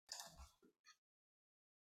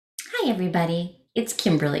Hi, everybody. It's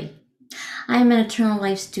Kimberly. I am an eternal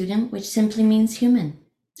life student, which simply means human.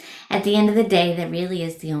 At the end of the day, that really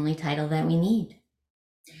is the only title that we need.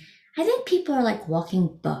 I think people are like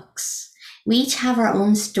walking books. We each have our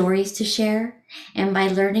own stories to share, and by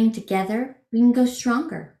learning together, we can go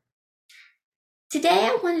stronger. Today,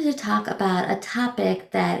 I wanted to talk about a topic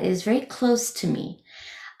that is very close to me.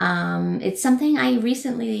 It's something I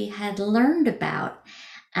recently had learned about.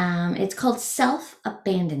 It's called self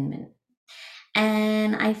abandonment.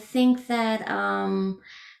 And I think that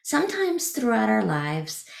sometimes throughout our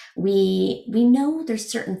lives, we know there's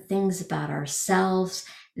certain things about ourselves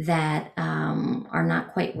that are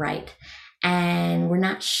not quite right. And we're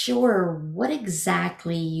not sure what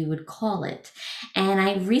exactly you would call it. And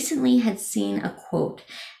I recently had seen a quote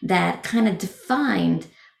that kind of defined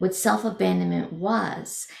what self abandonment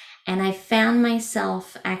was. And I found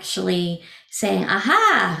myself actually saying,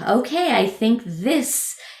 aha, okay, I think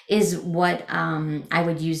this is what I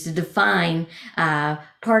would use to define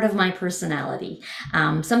part of my personality.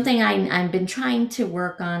 Something I've been trying to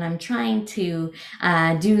work on. I'm trying to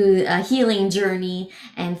do a healing journey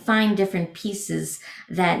and find different pieces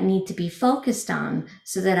that need to be focused on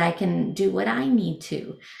so that I can do what I need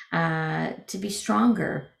to be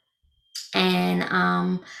stronger.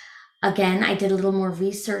 And again, I did a little more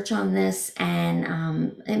research on this,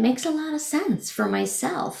 and it makes a lot of sense for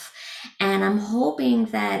myself. And I'm hoping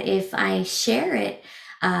that if I share it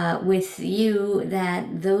with you,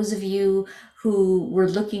 that those of you who were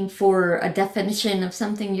looking for a definition of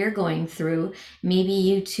something you're going through, maybe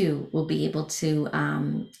you too will be able to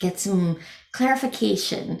get some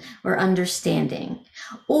clarification or understanding.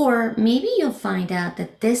 Or maybe you'll find out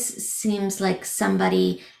that this seems like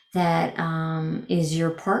somebody that is your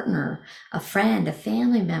partner, a friend, a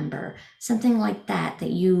family member, something like that, that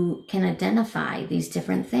you can identify these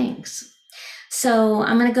different things. So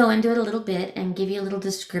I'm going to go into it a little bit and give you little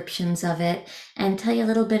descriptions of it and tell you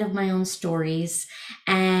a little bit of my own stories,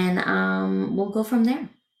 and we'll go from there.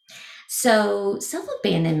 So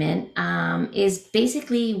self-abandonment is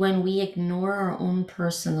basically when we ignore our own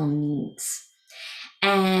personal needs.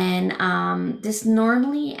 And this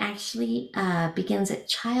normally actually begins at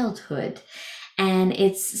childhood. And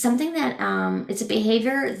it's something that it's a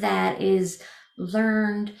behavior that is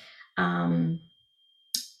learned, um,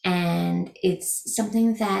 and it's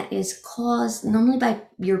something that is caused normally by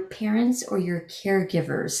your parents or your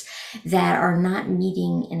caregivers that are not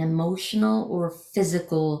meeting an emotional or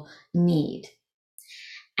physical need.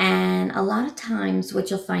 And a lot of times, what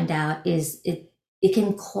you'll find out is it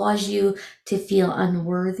can cause you to feel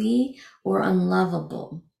unworthy or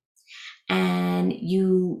unlovable, and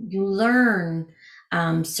you learn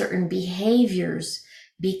certain behaviors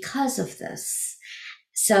because of this.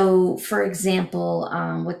 So, for example,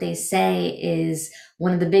 what they say is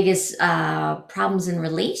one of the biggest problems in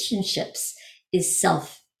relationships is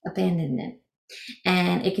self abandonment.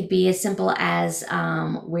 And it could be as simple as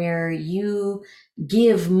where you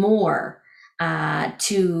give more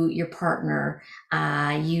to your partner.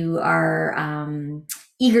 You are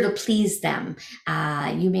eager to please them.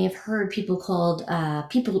 You may have heard people called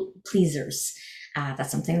people pleasers.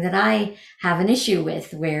 That's something that I have an issue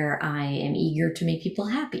with, where I am eager to make people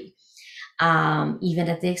happy, even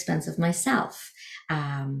at the expense of myself.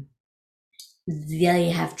 Um, they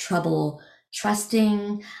have trouble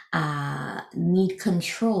trusting, need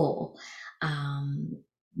control,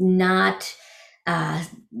 not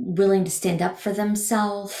willing to stand up for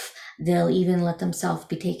themselves. They'll even let themselves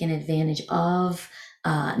be taken advantage of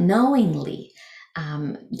knowingly.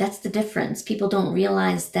 That's the difference. People don't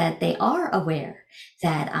realize that they are aware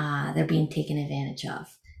that they're being taken advantage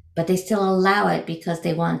of, but they still allow it because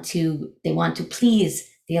they want to please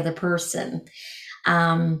the other person.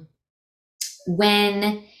 Um,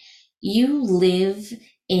 when you live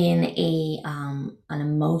in a an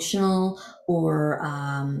emotional or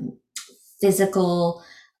physical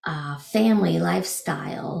family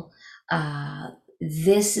lifestyle,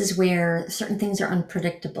 this is where certain things are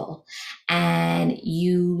unpredictable, and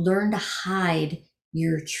you learn to hide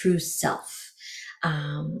your true self.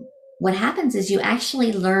 Um, what happens is you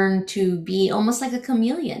actually learn to be almost like a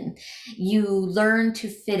chameleon. You learn to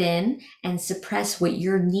fit in and suppress what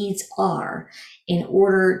your needs are in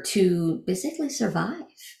order to basically survive.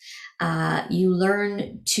 You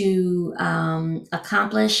learn to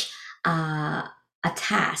accomplish a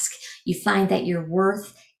task. You find that your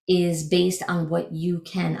worth is based on what you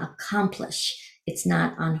can accomplish. It's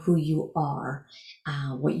not on who you are,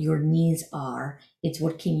 what your needs are. It's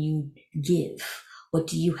what can you give? What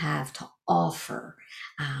do you have to offer?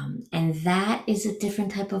 And that is a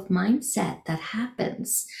different type of mindset that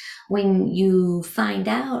happens when you find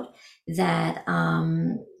out that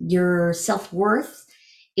your self-worth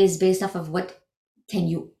is based off of what can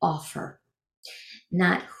you offer,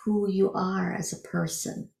 not who you are as a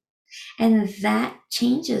person. And that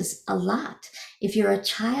changes a lot. If you're a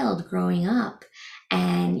child growing up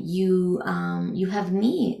and you have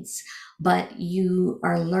needs, but you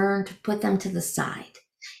are learned to put them to the side.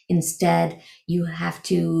 Instead, you have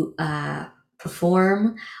to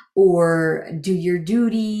perform or do your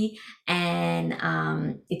duty, and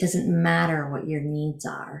it doesn't matter what your needs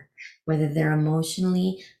are, whether they're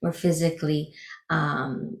emotionally or physically,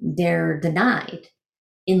 they're denied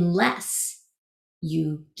unless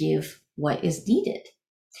you give what is needed.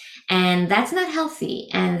 And that's not healthy.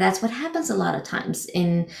 And that's what happens a lot of times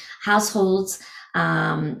in households.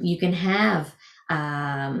 You can have,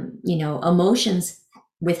 emotions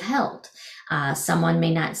withheld. Someone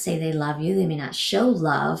may not say they love you, they may not show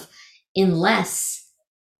love unless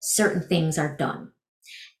certain things are done.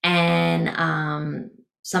 And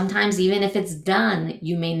sometimes, even if it's done,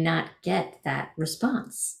 you may not get that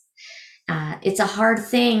response. It's a hard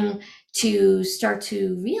thing to start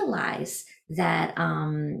to realize that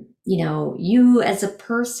you as a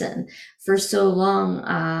person for so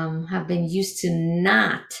long have been used to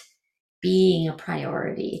not being a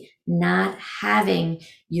priority, not having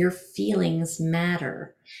your feelings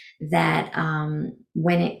matter, that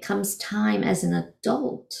when it comes time as an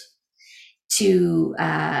adult to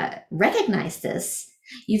recognize this,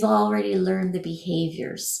 you've already learned the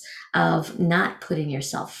behaviors of not putting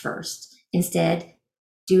yourself first, instead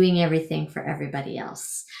doing everything for everybody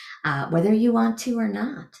else, whether you want to or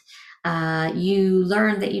not. You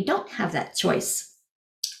learn that you don't have that choice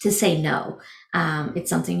to say no. It's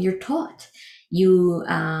something you're taught. You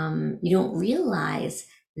don't realize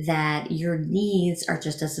that your needs are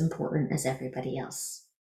just as important as everybody else.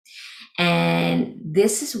 And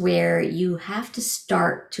this is where you have to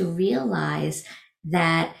start to realize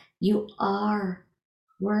that you are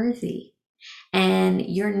worthy and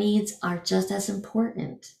your needs are just as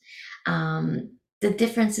important. The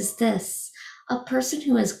difference is this: a person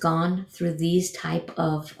who has gone through these type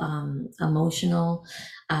of emotional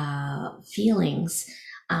feelings,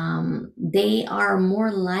 they are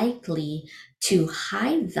more likely to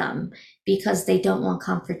hide them because they don't want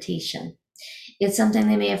confrontation. It's something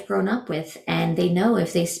they may have grown up with, and they know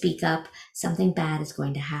if they speak up, something bad is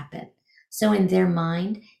going to happen. So in their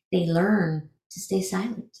mind, they learn to stay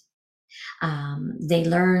silent. They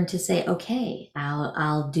learn to say, okay,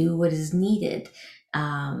 I'll do what is needed.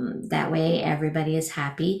 That way everybody is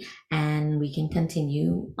happy and we can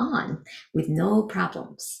continue on with no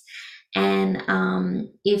problems. And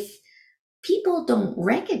if people don't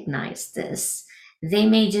recognize this, they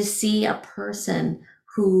may just see a person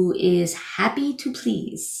who is happy to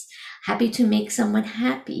please, happy to make someone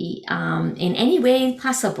happy in any way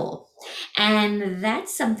possible. And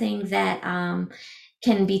that's something that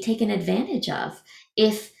can be taken advantage of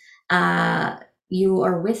if you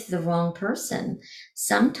are with the wrong person.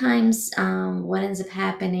 Sometimes what ends up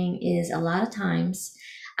happening is a lot of times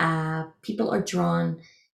people are drawn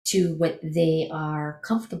to what they are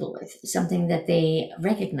comfortable with, something that they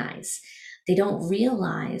recognize. They don't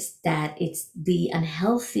realize that it's the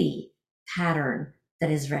unhealthy pattern that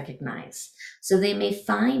is recognized. So they may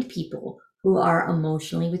find people who are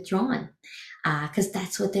emotionally withdrawn because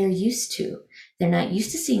that's what they're used to. They're not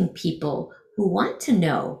used to seeing people who want to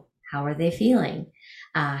know how are they feeling,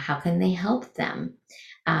 how can they help them.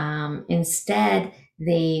 Instead,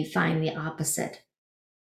 they find the opposite.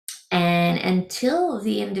 And until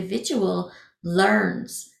the individual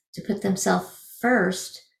learns to put themselves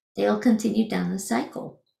first, they'll continue down the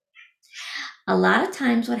cycle. A lot of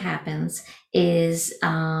times, what happens is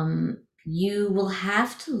you will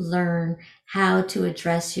have to learn how to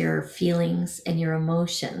address your feelings and your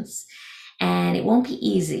emotions, and it won't be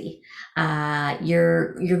easy.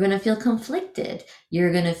 You're going to feel conflicted.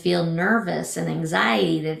 You're going to feel nervous and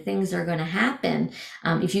anxiety that things are going to happen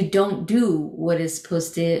if you don't do what is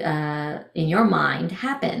supposed to, in your mind,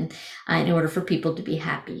 happen in order for people to be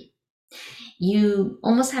happy. You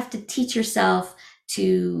almost have to teach yourself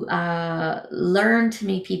to learn to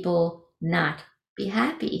make people not be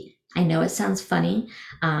happy. I know it sounds funny,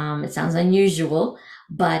 it sounds unusual,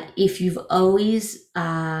 but if you've always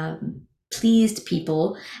pleased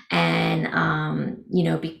people and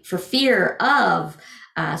for fear of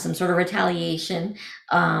some sort of retaliation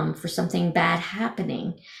for something bad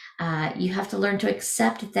happening, you have to learn to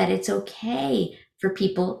accept that it's okay for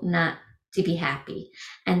people not to be happy,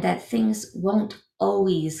 and that things won't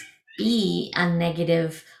always be a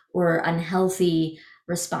negative or unhealthy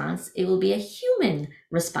response. It will be a human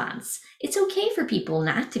response. It's okay for people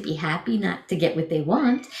not to be happy, not to get what they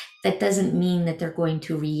want. That doesn't mean that they're going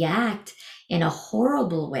to react in a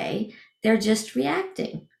horrible way. They're just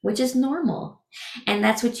reacting, which is normal. And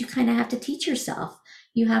that's what you kind of have to teach yourself.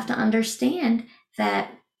 You have to understand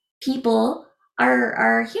that people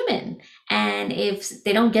are human. And if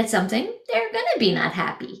they don't get something, they're going to be not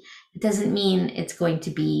happy. It doesn't mean it's going to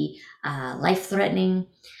be life threatening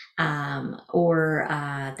or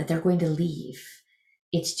that they're going to leave.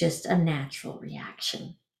 It's just a natural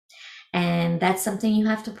reaction. And that's something you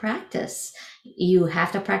have to practice. You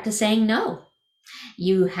have to practice saying no.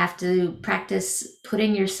 You have to practice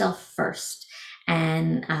putting yourself first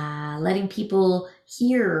and letting people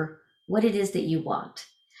hear what it is that you want.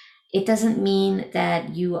 It doesn't mean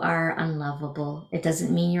that you are unlovable. It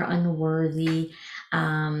doesn't mean you're unworthy.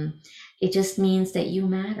 It just means that you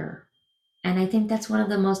matter. And I think that's one of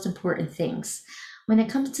the most important things. When it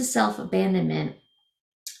comes to self abandonment,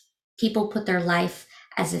 people put their life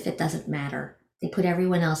as if it doesn't matter. They put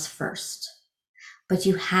everyone else first. But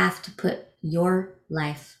you have to put your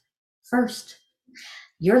life first.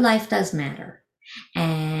 Your life does matter.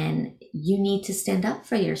 And you need to stand up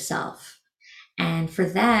for yourself. And for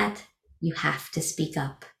that, you have to speak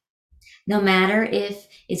up. No matter if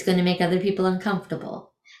it's going to make other people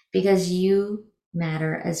uncomfortable, because you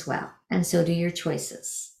matter as well. And so do your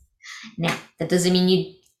choices. Now, that doesn't mean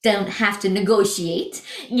you don't have to negotiate,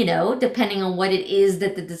 depending on what it is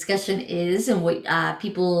that the discussion is and what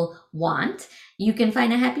people want. You can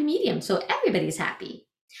find a happy medium so everybody's happy.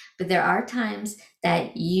 But there are times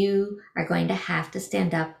that you are going to have to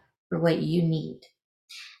stand up for what you need.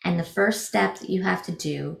 And the first step that you have to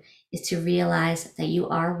do is to realize that you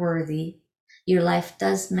are worthy, your life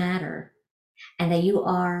does matter, and that you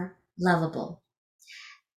are lovable.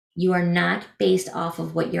 You are not based off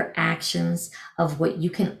of what your actions, of what you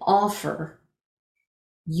can offer.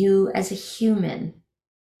 You as a human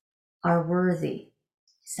are worthy.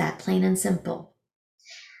 It's that plain and simple.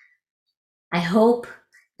 I hope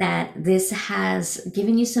that this has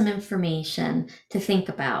given you some information to think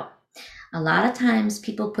about. A lot of times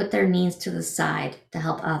people put their needs to the side to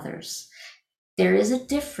help others. There is a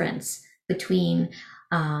difference between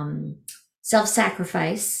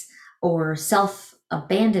self-sacrifice or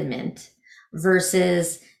self-abandonment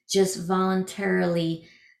versus just voluntarily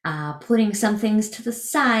putting some things to the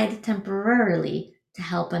side temporarily to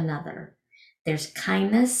help another. There's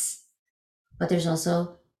kindness, but there's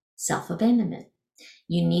also self-abandonment.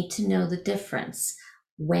 You need to know the difference.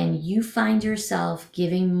 When you find yourself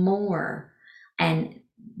giving more and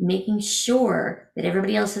making sure that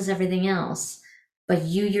everybody else has everything else, but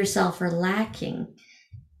you yourself are lacking,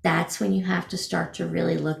 that's when you have to start to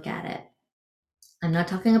really look at it. I'm not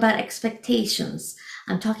talking about expectations.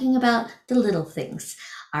 I'm talking about the little things.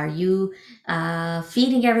 Are you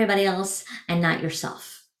feeding everybody else and not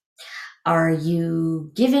yourself? Are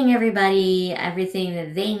you giving everybody everything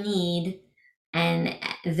that they need and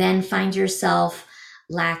then find yourself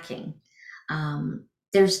lacking?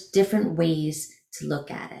 There's different ways to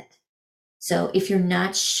look at it. So if you're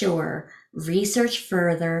not sure, research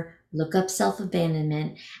further, look up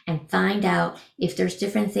self-abandonment, and find out if there's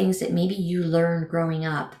different things that maybe you learned growing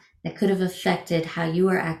up that could have affected how you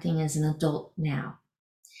are acting as an adult now.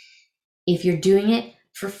 If you're doing it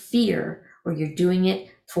for fear or you're doing it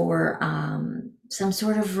for some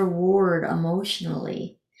sort of reward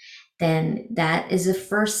emotionally, then that is a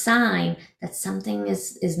first sign that something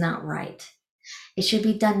is not right. It should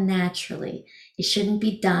be done naturally. It shouldn't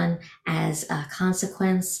be done as a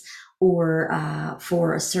consequence or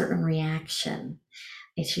for a certain reaction.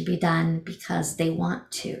 It should be done because they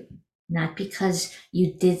want to, not because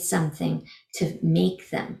you did something to make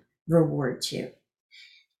them reward you.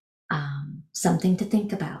 Something to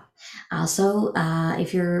think about. Also,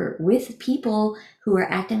 if you're with people who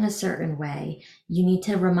are acting a certain way, you need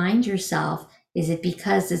to remind yourself, is it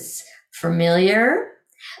because it's familiar?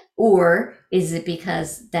 Or is it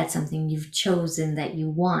because that's something you've chosen that you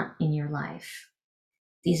want in your life?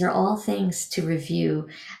 These are all things to review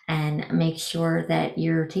and make sure that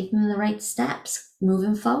you're taking the right steps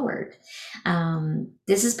moving forward.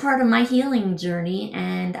 This is part of my healing journey,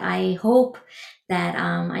 and I hope that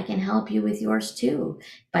I can help you with yours too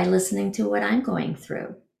by listening to what I'm going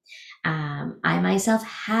through. I myself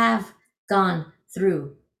have gone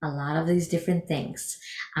through a lot of these different things,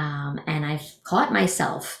 and I've caught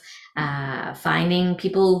myself finding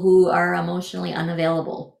people who are emotionally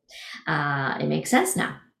unavailable. It makes sense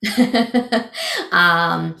now.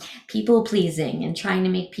 People pleasing and trying to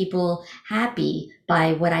make people happy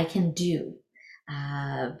by what I can do.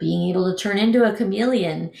 being able to turn into a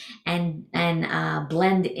chameleon and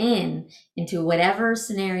blend into whatever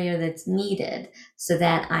scenario that's needed so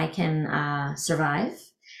that I can survive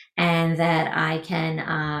and that I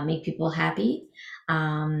can make people happy.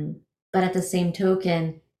 But at the same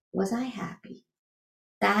token, was I happy?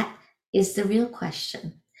 That is the real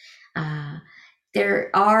question. Uh,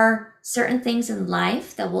 there are certain things in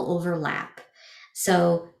life that will overlap.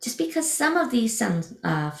 So just because some of these sound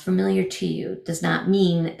familiar to you does not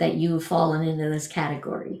mean that you've fallen into this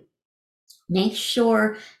category. Make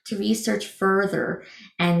sure to research further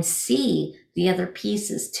and see the other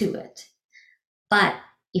pieces to it. But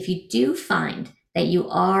if you do find that you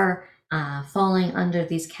are falling under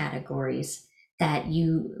these categories, that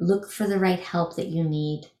you look for the right help that you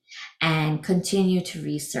need and continue to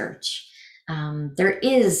research. There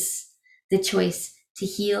is the choice to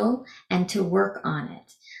heal and to work on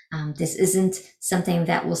it. This isn't something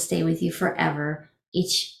that will stay with you forever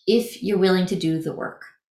if you're willing to do the work.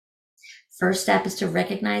 First step is to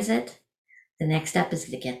recognize it. The next step is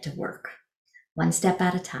to get to work, one step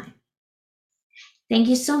at a time. Thank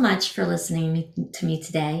you so much for listening to me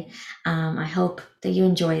today. I hope that you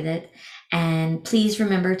enjoyed it. And please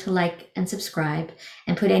remember to like and subscribe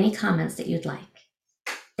and put any comments that you'd like.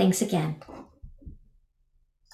 Thanks again.